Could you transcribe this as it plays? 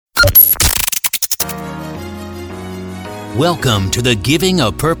Welcome to the Giving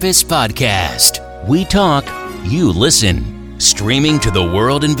a Purpose podcast. We talk, you listen. Streaming to the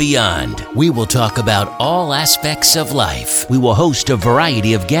world and beyond, we will talk about all aspects of life. We will host a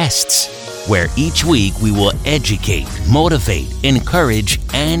variety of guests, where each week we will educate, motivate, encourage,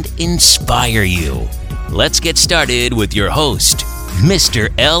 and inspire you. Let's get started with your host,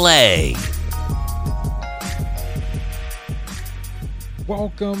 Mr. L.A.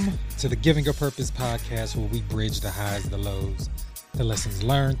 Welcome to the Giving a Purpose podcast, where we bridge the highs, the lows, the lessons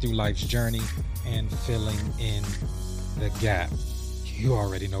learned through life's journey, and filling in the gap. You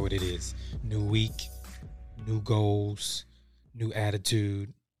already know what it is. New week, new goals, new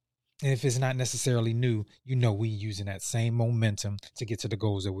attitude. And if it's not necessarily new, you know we using that same momentum to get to the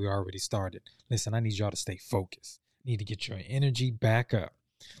goals that we already started. Listen, I need y'all to stay focused. Need to get your energy back up.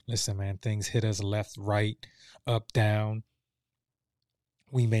 Listen, man, things hit us left, right, up, down.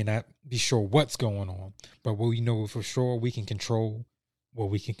 We may not be sure what's going on, but what we know for sure, we can control what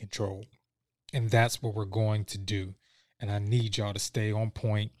we can control. And that's what we're going to do. And I need y'all to stay on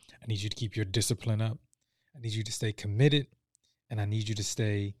point. I need you to keep your discipline up. I need you to stay committed. And I need you to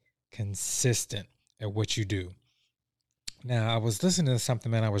stay consistent at what you do. Now, I was listening to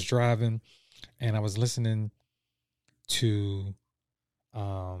something, man. I was driving and I was listening to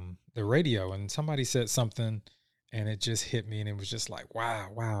the radio, and somebody said something, and it just hit me, and it was just like,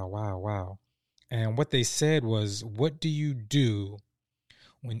 wow. And what they said was, what do you do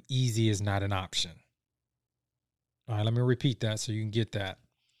when easy is not an option? All right, let me repeat that so you can get that.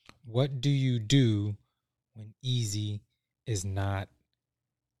 What do you do when easy is not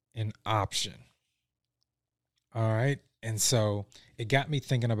an option? All right. And so it got me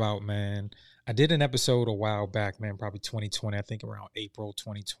thinking about, man, I did an episode a while back, man, probably 2020, I think around April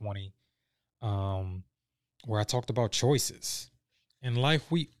 2020, where I talked about choices. In life,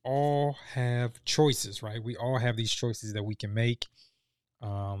 we all have choices, right? We all have these choices that we can make,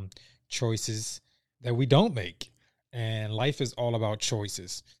 choices that we don't make. And life is all about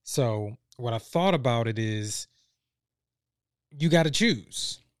choices. So what I thought about it is, you got to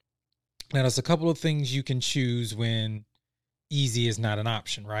choose. Now, there's a couple of things you can choose when easy is not an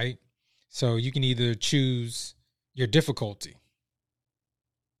option, right? So you can either choose your difficulty.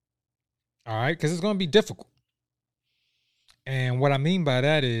 All right, because it's going to be difficult. And what I mean by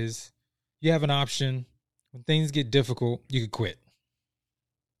that is, you have an option. When things get difficult, you can quit.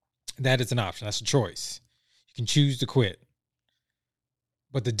 That is an option. That's a choice. You can choose to quit.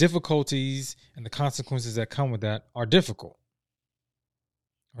 But the difficulties and the consequences that come with that are difficult.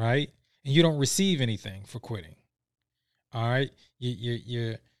 Right? And you don't receive anything for quitting. All right?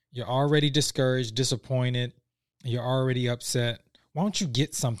 You're already discouraged, disappointed. You're already upset. Why don't you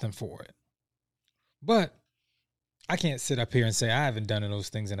get something for it? But I can't sit up here and say I haven't done those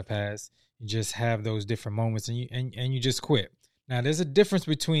things in the past. You just have those different moments and you just quit. Now, there's a difference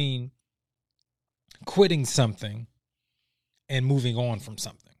between quitting something and moving on from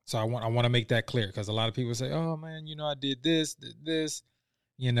something. So I want to make that clear, because a lot of people say, "Oh man, I did this.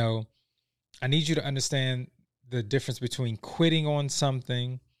 I need you to understand the difference between quitting on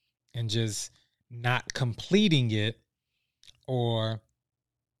something and just not completing it, or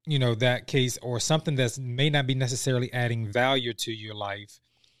that case, or something that may not be necessarily adding value to your life,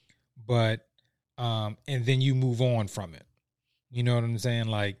 but and then you move on from it. You know what I'm saying?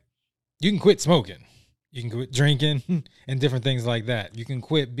 Like, you can quit smoking, you can quit drinking, and different things like that. You can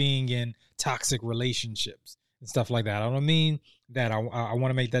quit being in toxic relationships and stuff like that. I don't mean that. I want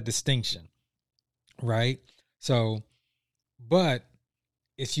to make that distinction, right? So, but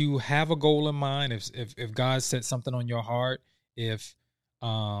if you have a goal in mind, if God set something on your heart, if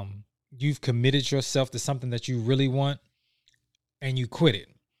you've committed yourself to something that you really want, and you quit it,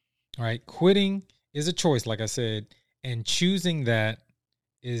 all right? Quitting is a choice, like I said, and choosing that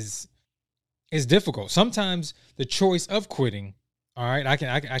is difficult. Sometimes the choice of quitting, all right,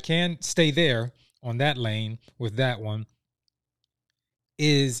 I can stay there on that lane with that one,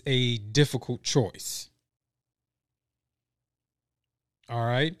 is a difficult choice. All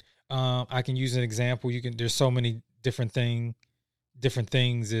right. I can use an example. There's so many different things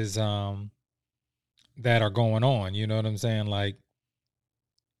is that are going on. You know what I'm saying? Like,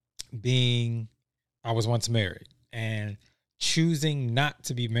 I was once married, and choosing not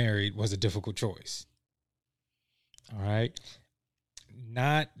to be married was a difficult choice. All right.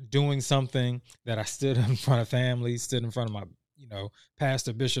 Not doing something that I stood in front of family, stood in front of my,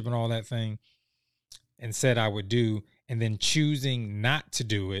 pastor, bishop, and all that thing, and said I would do, and then choosing not to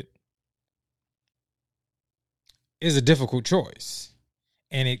do it is a difficult choice.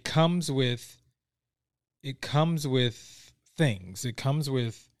 And it comes with things. It comes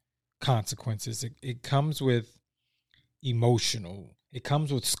with consequences. It comes with emotional. It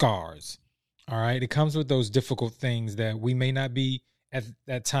comes with scars. All right. It comes with those difficult things that we may not be at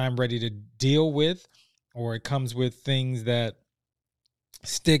that time ready to deal with, or it comes with things that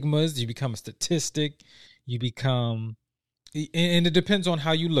stigmas. You become a statistic. You become, and it depends on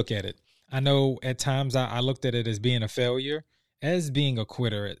how you look at it. I know at times I looked at it as being a failure, as being a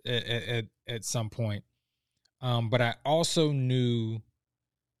quitter at some point. But I also knew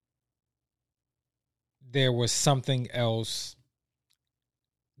there was something else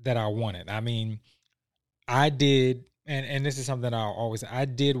that I wanted. I mean, I did, and this is something I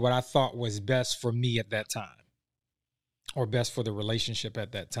did what I thought was best for me at that time, or best for the relationship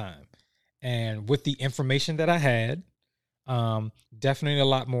at that time. And with the information that I had, definitely a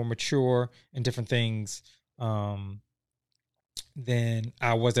lot more mature in different things than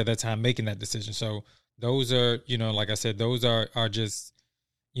I was at that time making that decision. So those are, like I said, those are just,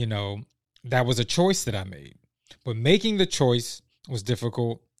 that was a choice that I made. But making the choice was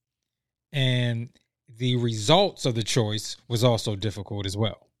difficult, and the results of the choice was also difficult as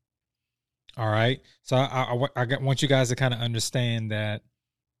well. All right. So I want you guys to kind of understand that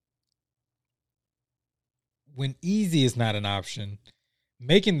when easy is not an option,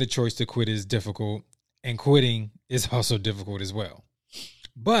 making the choice to quit is difficult, and quitting is also difficult as well.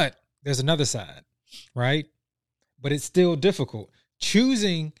 But there's another side, right? But it's still difficult.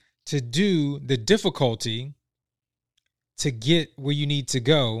 Choosing to do the difficulty to get where you need to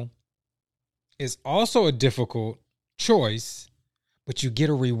go is also a difficult choice, but you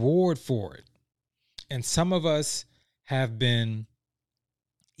get a reward for it. And some of us have been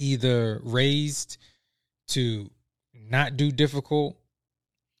either raised to not do difficult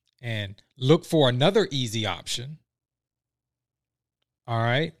and look for another easy option. All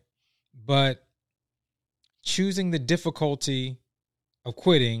right. But choosing the difficulty of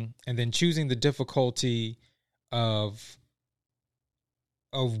quitting, and then choosing the difficulty of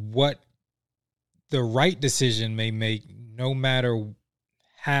what the right decision may make, no matter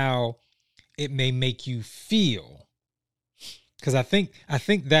how it may make you feel. Because I think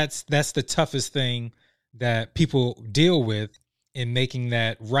that's the toughest thing that people deal with in making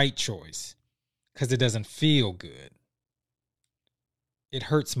that right choice, because it doesn't feel good. It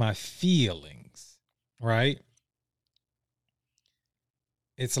hurts my feelings, right?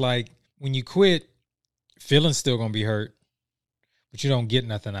 It's like when you quit, feelings still going to be hurt, but you don't get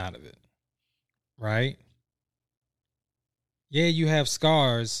nothing out of it, right? Yeah, you have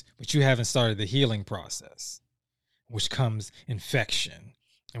scars, but you haven't started the healing process, which comes infection,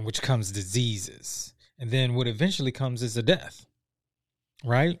 and which comes diseases. And then what eventually comes is a death,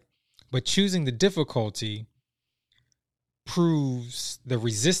 right? But choosing the difficulty proves the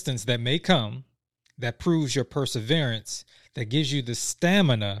resistance that may come, that proves your perseverance, that gives you the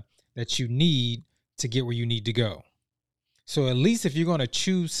stamina that you need to get where you need to go. So at least if you're going to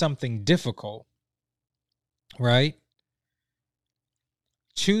choose something difficult, right?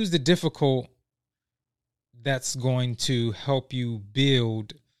 Choose the difficult that's going to help you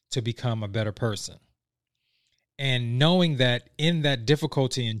build to become a better person. And knowing that in that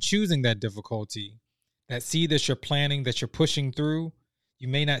difficulty and choosing that difficulty, that seed that you're planting, that you're pushing through, you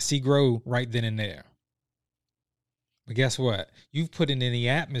may not see grow right then and there. But guess what? You've put it in the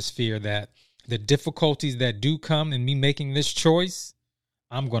atmosphere that the difficulties that do come in me making this choice,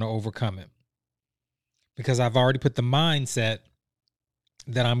 I'm going to overcome it. Because I've already put the mindset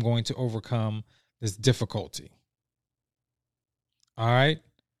that I'm going to overcome this difficulty. All right?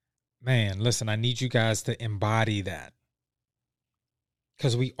 Man, listen, I need you guys to embody that.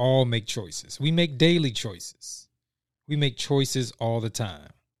 Because we all make choices. We make daily choices. We make choices all the time.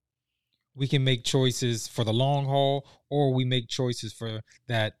 We can make choices for the long haul, or we make choices for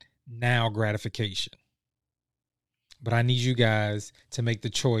that now gratification. But I need you guys to make the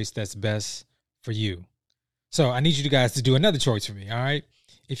choice that's best for you. So I need you guys to do another choice for me, all right?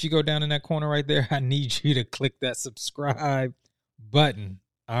 If you go down in that corner right there, I need you to click that subscribe button,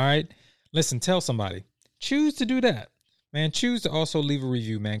 all right? Listen, tell somebody. Choose to do that. Man, choose to also leave a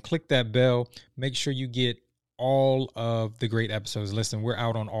review, man. Click that bell. Make sure you get all of the great episodes. Listen, we're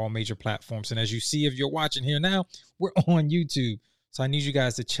out on all major platforms. And as you see, if you're watching here now, we're on YouTube. So I need you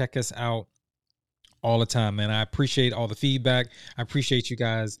guys to check us out all the time, man. I appreciate all the feedback. I appreciate you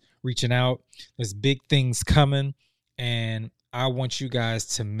guys reaching out. There's big things coming, and I want you guys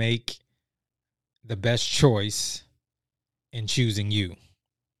to make the best choice in choosing you.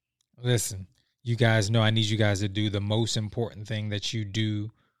 Listen, you guys know I need you guys to do the most important thing that you do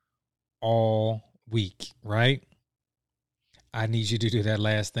all week, right? I need you to do that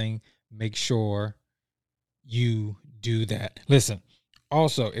last thing. Make sure you do that. Listen,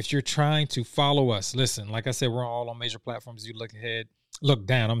 Also, if you're trying to follow us, listen, like I said, we're all on major platforms. You look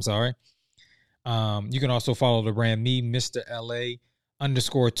down, you can also follow the brand me, Mr.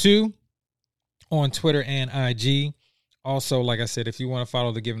 LA_2 on Twitter and IG. Also, like I said, if you want to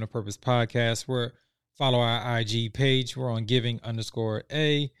follow the Giving a Purpose podcast, follow our IG page. We're on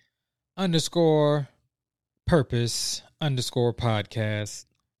giving_a_purpose_podcast.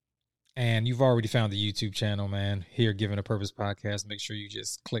 And you've already found the YouTube channel, man. Here, Giving a Purpose podcast. Make sure you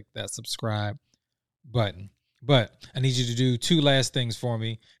just click that subscribe button. But I need you to do 2 last things for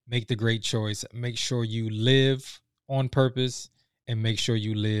me. Make the great choice. Make sure you live on purpose and make sure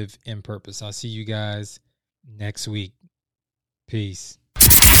you live in purpose. I'll see you guys next week. Peace.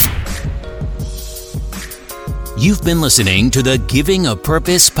 You've been listening to the Giving a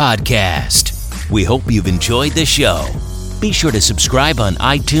Purpose podcast. We hope you've enjoyed the show. Be sure to subscribe on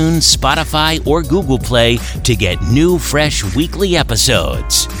iTunes, Spotify, or Google Play to get new, fresh weekly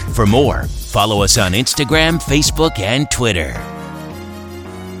episodes. For more, follow us on Instagram, Facebook, and Twitter.